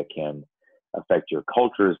recently that can affect your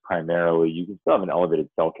cultures primarily. You can still have an elevated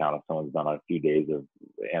cell count if someone's been on a few days of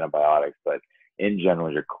antibiotics, but in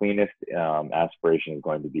general, your cleanest aspiration is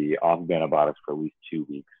going to be off of antibiotics for at least 2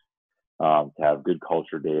 weeks to have good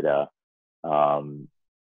culture data,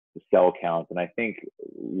 the cell counts. And I think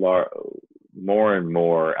more and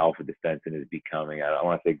more alpha defensin is becoming, I don't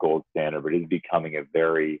want to say gold standard, but it is becoming a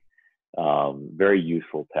very, very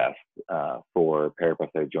useful test for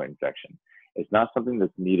periprosthetic joint infection. It's not something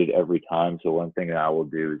that's needed every time. So one thing that I will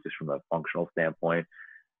do is just from a functional standpoint,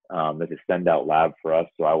 that's a send out lab for us.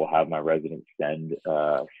 So I will have my residents send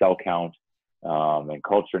cell count and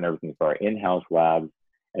culture and everything for our in-house labs.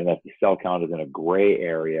 And if the cell count is in a gray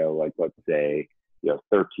area, like let's say,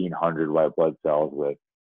 1,300 white blood cells with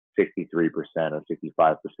 63% or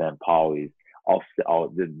 65% polys,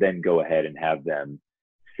 I'll then go ahead and have them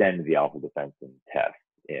send the alpha defensin test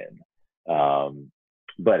in.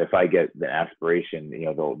 But if I get the aspiration,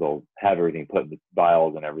 they'll have everything put in the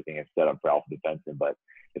vials and everything and set up for alpha defensin. But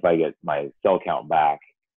if I get my cell count back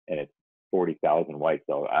and it's 40,000 white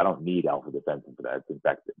cells, I don't need alpha defensin for that. It's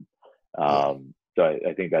infected. So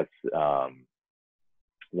I think that's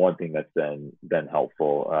one thing that's been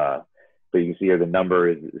helpful. But you can see here the number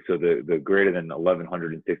is, so the greater than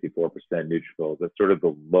 1,154% neutrophils, that's sort of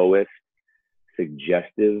the lowest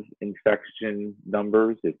suggestive infection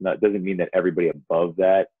numbers. Doesn't mean that everybody above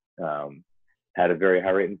that had a very high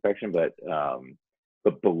rate of infection,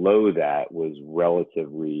 but below that was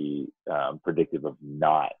relatively predictive of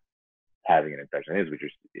not having an infection. That's what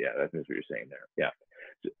you're saying there. Yeah.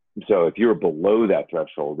 So if you're below that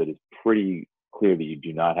threshold, it is pretty clear that you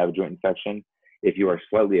do not have a joint infection. If you are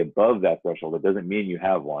slightly above that threshold, it doesn't mean you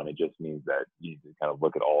have one. It just means that you need to kind of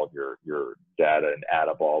look at all of your data and add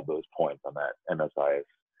up all of those points on that MSIS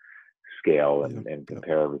scale and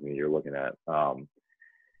compare everything that you're looking at.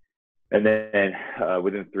 And then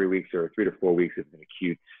within 3 weeks or 3 to 4 weeks, if it's an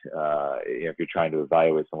acute, if you're trying to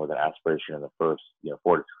evaluate someone with an aspiration in the first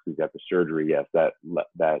 4 to 6 weeks after surgery, yes,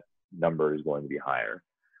 that number is going to be higher.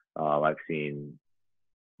 I've seen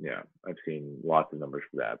lots of numbers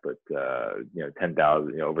for that, but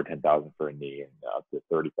 10,000, over 10,000 for a knee and up to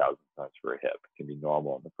 30,000 times for a hip can be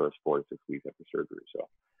normal in the first 4 to 6 weeks after surgery. So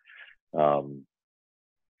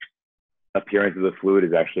appearance of the fluid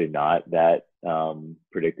is actually not that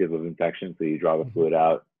predictive of infection. So you draw the fluid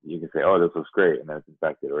out, you can say, oh, this looks great, and then it's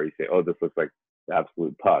infected, or you say, oh, this looks like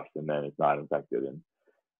absolute pus, and then it's not infected. And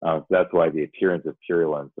so that's why the appearance of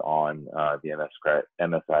purulence on the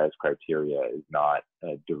MSIS criteria is not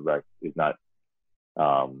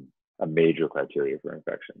a major criteria for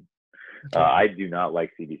infection. Okay. I do not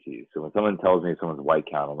like CBCs. So when someone tells me someone's white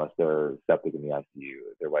count, unless they're septic in the ICU,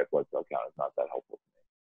 their white blood cell count is not that helpful to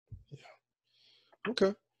me. Yeah.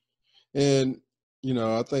 Okay. And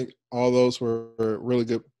I think all those were really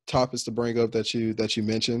good topics to bring up that you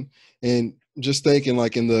mentioned. And just thinking,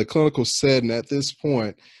 like, in the clinical setting at this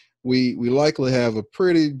point, we likely have a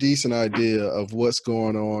pretty decent idea of what's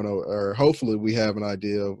going on, or hopefully we have an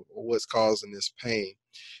idea of what's causing this pain.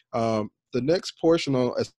 the next portion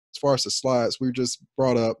on as far as the slides, we just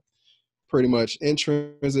brought up pretty much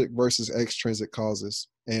intrinsic versus extrinsic causes,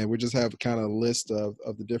 and we just have kind of a list of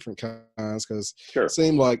the different kinds, because Sure. it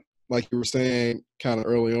seemed like you were saying kind of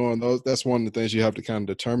early on, that's one of the things you have to kind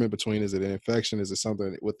of determine between, is it an infection, is it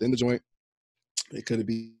something within the joint, it could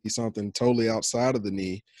be something totally outside of the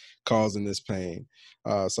knee causing this pain.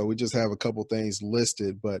 So we just have a couple things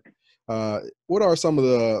listed, but what are some of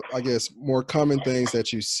the, I guess, more common things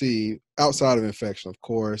that you see outside of infection? Of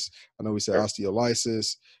course, I know we said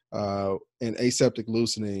osteolysis and aseptic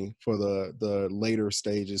loosening for the later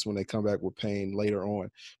stages when they come back with pain later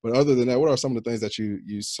on. But other than that, what are some of the things that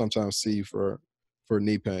you sometimes see for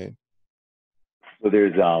knee pain? So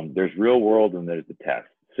there's real world and there's the test.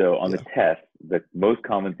 So on the test, the most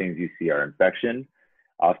common things you see are infection,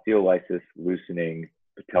 osteolysis, loosening,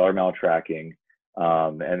 patellar maltracking,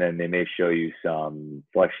 and then they may show you some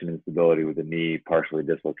flexion instability with the knee partially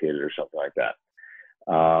dislocated or something like that.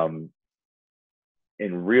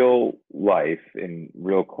 In real life, in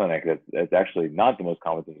real clinic, that's actually not the most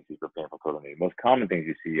common thing you see for painful total knee. The most common things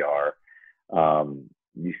you see are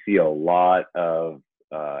you see a lot of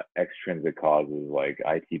extrinsic causes like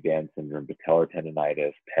IT band syndrome, patellar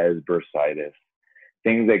tendonitis, pes bursitis,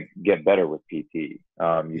 things that get better with PT.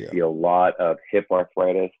 You see a lot of hip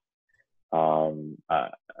arthritis.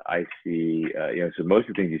 I see, so most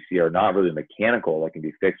of the things you see are not really mechanical that can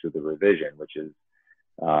be fixed with a revision, which is,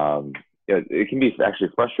 it can be actually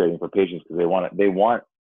frustrating for patients because they want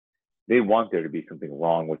there to be something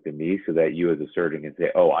wrong with the knee so that you as a surgeon can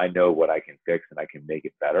say, oh, I know what I can fix and I can make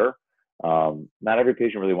it better. Not every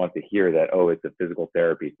patient really wants to hear that, oh, it's a physical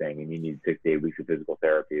therapy thing and you need 6 to 8 weeks of physical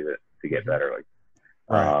therapy to get better.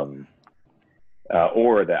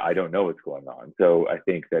 Or that I don't know what's going on. So I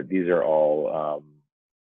think that these are all,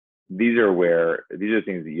 these are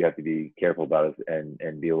things that you have to be careful about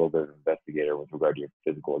and be a little bit of an investigator with regard to your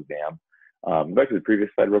physical exam. Back to the previous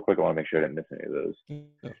slide real quick. I want to make sure I didn't miss any of those.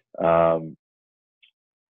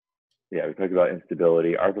 We talked about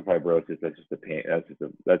instability, arthroplasty. That's just a pain.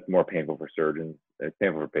 That's more painful for surgeons. It's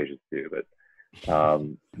painful for patients too, but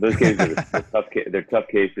those cases they're tough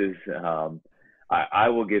cases. I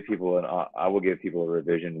will give people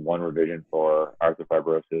one revision for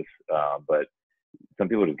arthroplasty, but some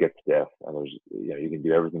people just get stiff, and you can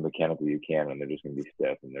do everything mechanically you can, and they're just going to be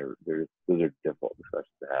stiff, and those are difficult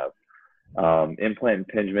discussions to have. Implant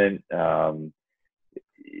impingement,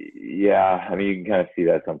 you can kind of see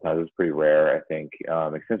that sometimes. It's pretty rare, I think.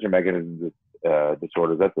 Extensor mechanism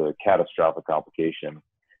disorders, that's a catastrophic complication.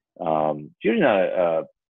 It's usually not a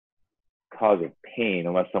cause of pain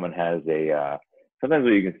unless someone has sometimes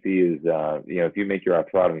what you can see is, if you make your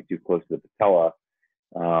arthrotomy too close to the patella,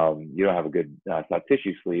 you don't have a good soft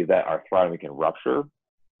tissue sleeve, that arthrotomy can rupture.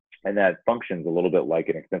 And that functions a little bit like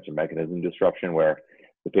an extensor mechanism disruption where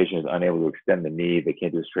the patient is unable to extend the knee, they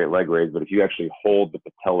can't do a straight leg raise, but if you actually hold the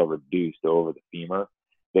patella reduced over the femur,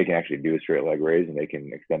 they can actually do a straight leg raise and they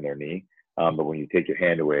can extend their knee. But when you take your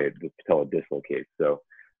hand away, the patella dislocates. So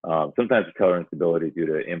sometimes patellar instability is due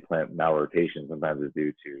to implant malrotation, sometimes it's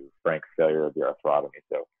due to frank failure of the arthrotomy.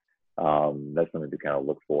 So that's something to kind of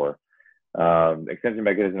look for. Extensor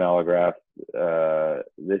mechanism allograft,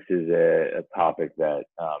 this is a topic that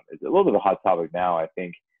is a little bit of a hot topic now. I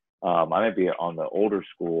think I might be on the older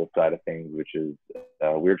school side of things, which is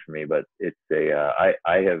weird for me, but it's I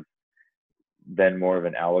have been more of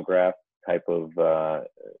an allograft type of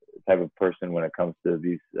person when it comes to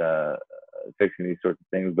these fixing these sorts of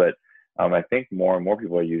things. But I think more and more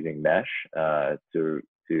people are using mesh to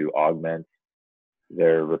augment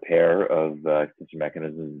their repair of extensor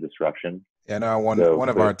mechanism disruption. Yeah, no, one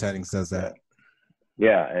of our attendings says that.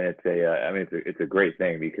 Yeah, and it's a great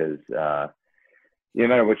thing because no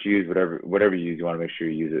matter what you use, whatever you use, you want to make sure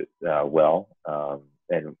you use it well,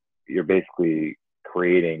 and you're basically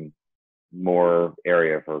creating more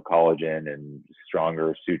area for collagen and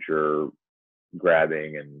stronger suture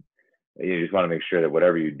grabbing, and you just want to make sure that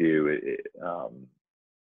whatever you do, it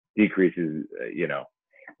decreases,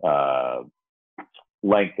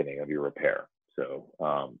 lengthening of your repair. So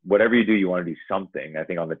whatever you do, you want to do something. I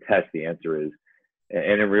think on the test, the answer is,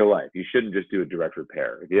 and in real life, you shouldn't just do a direct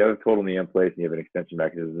repair. If you have a total knee in place and you have an extension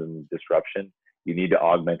mechanism disruption, you need to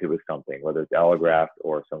augment it with something, whether it's allograft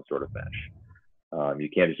or some sort of mesh. You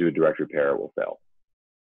can't just do a direct repair, it will fail.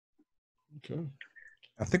 Okay.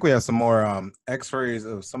 I think we have some more x-rays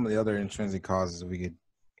of some of the other intrinsic causes we could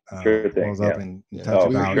close up and touch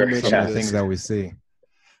about some of the things that we see.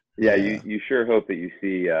 Yeah, you sure hope that you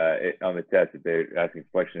see on the test, if they're asking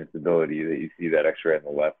flexion and stability, that you see that x-ray on the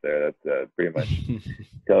left there. That's pretty much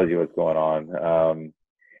tells you what's going on.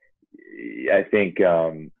 I think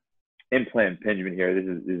implant impingement here. This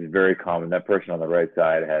is very common. That person on the right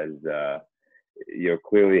side has,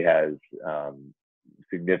 clearly has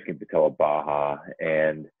significant patella baja,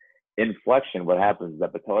 and in flexion, what happens is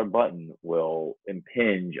that patellar button will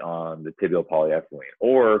impinge on the tibial polyethylene,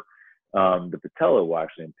 or the patella will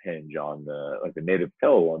actually impinge on the native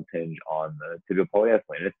patella will impinge on the tibial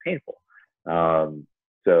polyethylene, and it's painful.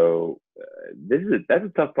 That's a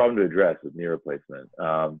tough problem to address with knee replacement.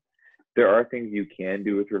 There are things you can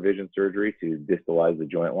do with revision surgery to distalize the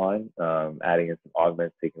joint line, adding in some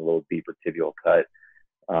augments, taking a little deeper tibial cut.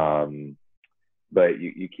 But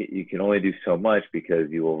you can only do so much,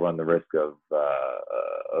 because you will run the risk of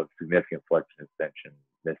significant flexion extension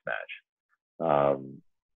mismatch.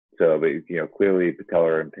 But clearly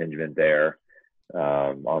patellar impingement there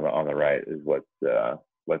on the right is what's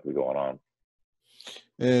likely going on.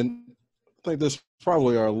 And I think this is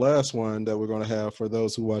probably our last one that we're going to have for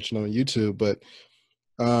those who are watching on YouTube. But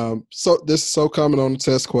so this is so common on the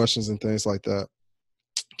test questions and things like that.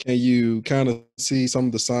 Can you kind of see some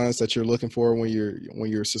of the signs that you're looking for when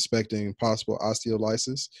you're suspecting possible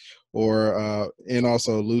osteolysis, or and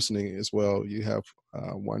also loosening as well? You have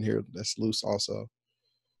one here that's loose also.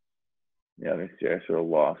 Yeah, let me see. I sort of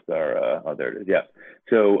lost our. Oh, there it is. Yeah.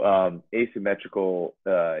 So asymmetrical.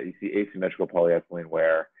 You see asymmetrical polyethylene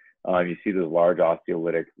wear. You see those large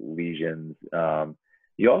osteolytic lesions.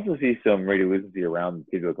 You also see some radiolucency around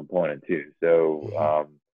the tibial component too. So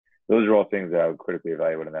those are all things that I would critically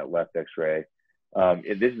evaluate in that left X-ray.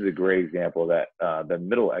 This is a great example that the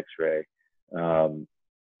middle X-ray.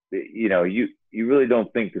 You really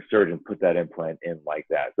don't think the surgeon put that implant in like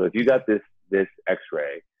that. So if you got this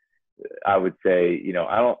X-ray, I would say,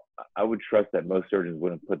 I would trust that most surgeons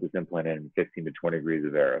wouldn't put this implant in 15 to 20 degrees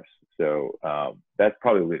of varus. So that's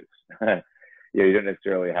probably loose. You don't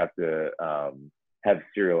necessarily have to have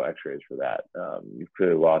serial X-rays for that. You've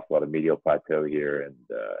clearly lost a lot of medial plateau here, and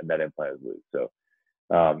that implant is loose. So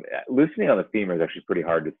loosening on the femur is actually pretty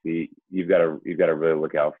hard to see. You've got to really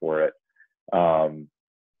look out for it. And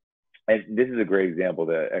this is a great example,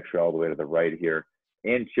 the X-ray all the way to the right here.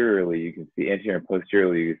 Anteriorly, you can see, anterior and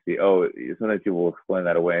posteriorly, you can see, sometimes people will explain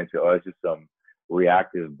that away and say, it's just some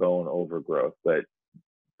reactive bone overgrowth. But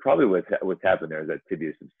probably what's happened there is that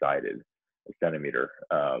tibia subsided a centimeter.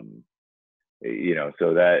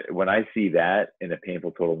 So that when I see that in a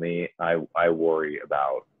painful total knee, I worry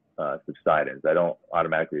about subsidence. I don't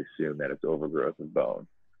automatically assume that it's overgrowth of bone.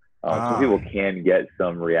 So people can get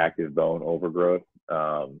some reactive bone overgrowth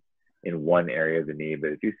in one area of the knee, but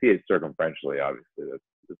if you see it circumferentially, obviously that's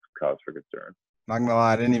cause for concern. Not gonna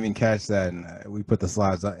lie, I didn't even catch that, and we put the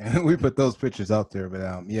slides up, we put those pictures up there.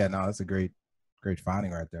 But that's a great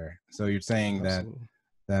finding right there. So you're saying Absolutely.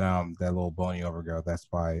 that little bony overgrowth, that's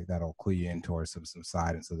why that'll clue you in towards some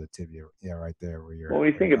subsidence of the tibia, right there where you're. Well,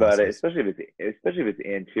 when you think about it, especially if it's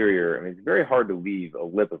anterior, I mean, it's very hard to leave a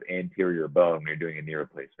lip of anterior bone when you're doing a knee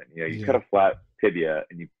replacement. You cut a flat tibia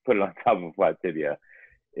and you put it on top of a flat tibia.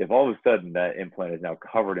 If all of a sudden that implant is now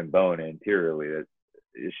covered in bone anteriorly,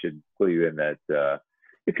 it should clue you in that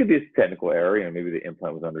it could be a technical error. Maybe the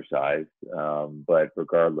implant was undersized. But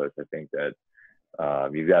regardless, I think that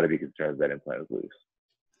you've got to be concerned that implant is loose.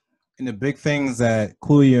 And the big things that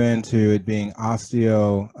clue you into it being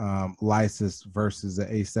osteolysis versus the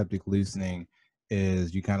aseptic loosening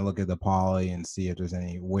is you kind of look at the poly and see if there's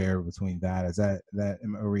any wear between that. Is that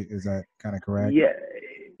kind of correct? Yeah.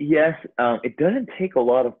 Yes, it doesn't take a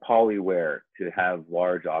lot of poly wear to have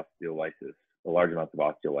large osteolysis, large amounts of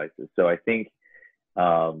osteolysis. So I think,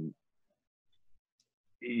 I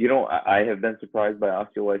have been surprised by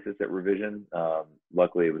osteolysis at revision.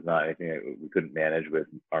 Luckily, it was not anything that we couldn't manage with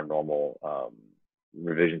our normal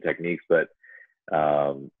revision techniques. But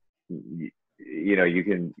you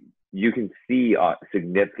can see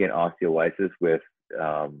significant osteolysis with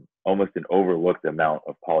almost an overlooked amount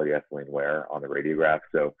of polyethylene wear on the radiograph.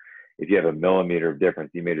 So if you have a millimeter of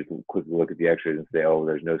difference, you may just quickly look at the X-rays and say,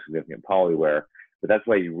 there's no significant poly wear. But that's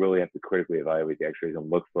why you really have to critically evaluate the X-rays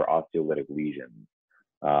and look for osteolytic lesions.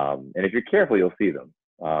 And if you're careful, you'll see them.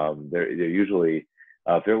 They're usually,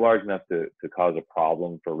 if they're large enough to cause a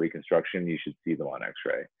problem for reconstruction, you should see them on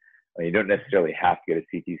X-ray. You don't necessarily have to get a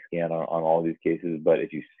CT scan on all these cases, but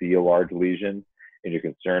if you see a large lesion and you're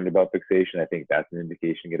concerned about fixation, I think that's an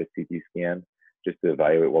indication to get a CT scan just to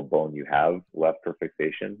evaluate what bone you have left for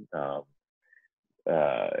fixation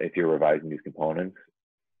if you're revising these components.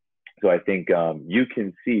 So I think you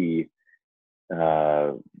can see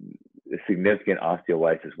significant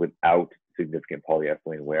osteolysis without significant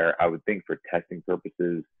polyethylene wear. I would think for testing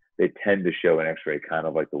purposes, they tend to show an X-ray kind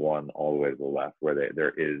of like the one all the way to the left, where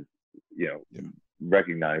there is,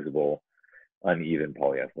 recognizable uneven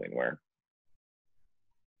polyethylene wear.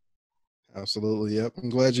 Absolutely. Yep. I'm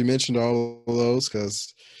glad you mentioned all of those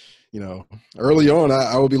because, you know, early on,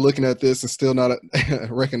 I will be looking at this and still not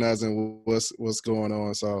recognizing what's going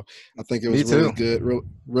on. So I think it was really good.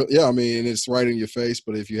 Yeah, I mean, it's right in your face,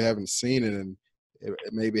 but if you haven't seen it and it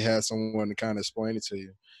maybe had someone to kind of explain it to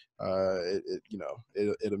you, you know,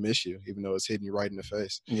 it'll miss you, even though it's hitting you right in the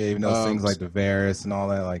face. Yeah, even those things like the varus and all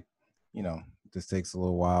that, like, you know, just takes a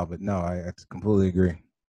little while. But no, I completely agree.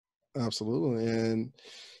 Absolutely. And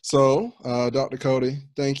so, Dr. Cody,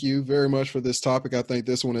 thank you very much for this topic. I think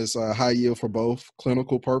this one is high yield for both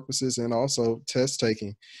clinical purposes and also test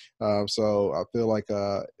taking. So I feel like,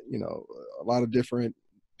 you know, a lot of different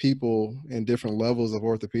people in different levels of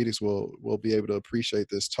orthopedics will be able to appreciate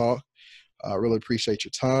this talk. I really appreciate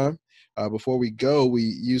your time. Before we go, we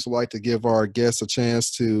usually like to give our guests a chance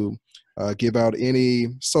to give out any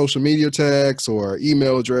social media tags or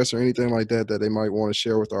email address or anything like that that they might want to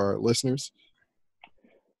share with our listeners.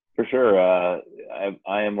 For sure.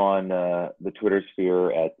 I am on the Twitter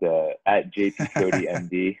sphere at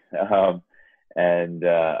JPCodyMD. And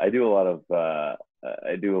I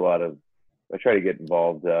try to get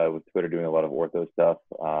involved with Twitter, doing a lot of ortho stuff.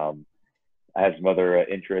 I have some other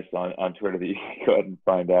interests on Twitter that you can go ahead and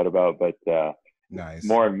find out about, but nice.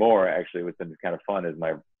 More and more, actually, what's been kind of fun is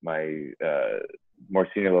my more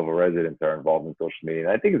senior level residents are involved in social media.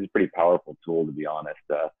 And I think it's a pretty powerful tool, to be honest.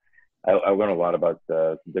 I learn a lot about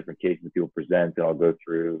some different cases people present, and I'll go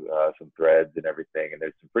through some threads and everything. And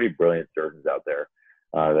there's some pretty brilliant surgeons out there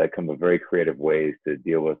that come with very creative ways to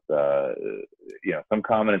deal with, you know, some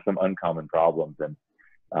common and some uncommon problems. And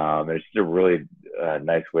it's just a really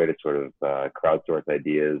nice way to sort of crowdsource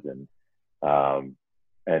ideas. And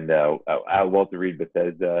Walter Reed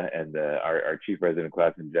Bethesda and our chief resident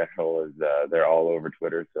class in general is they're all over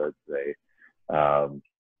Twitter. So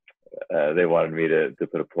they wanted me to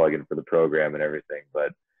put a plug in for the program and everything.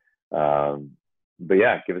 But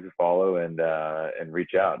yeah, give us a follow and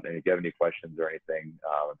reach out. And if you have any questions or anything,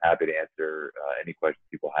 I'm happy to answer any questions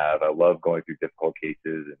people have. I love going through difficult cases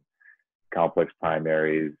and complex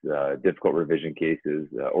primaries, difficult revision cases.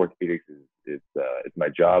 Orthopedics is it's my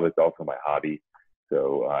job. It's also my hobby.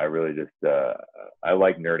 So I really just I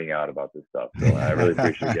like nerding out about this stuff. So I really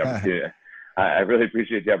appreciate the opportunity. I really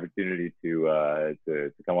appreciate the opportunity to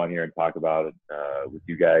come on here and talk about it with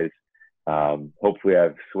you guys. Hopefully,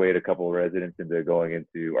 I've swayed a couple of residents into going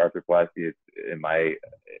into arthroplasty.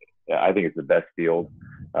 I think it's the best field.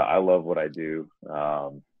 I love what I do,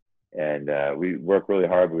 and we work really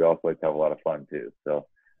hard. But we also like to have a lot of fun too. So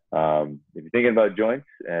if you're thinking about joints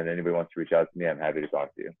and anybody wants to reach out to me, I'm happy to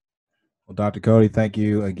talk to you. Well, Dr. Cody, thank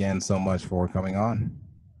you again so much for coming on.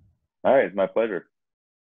 All right, it's my pleasure.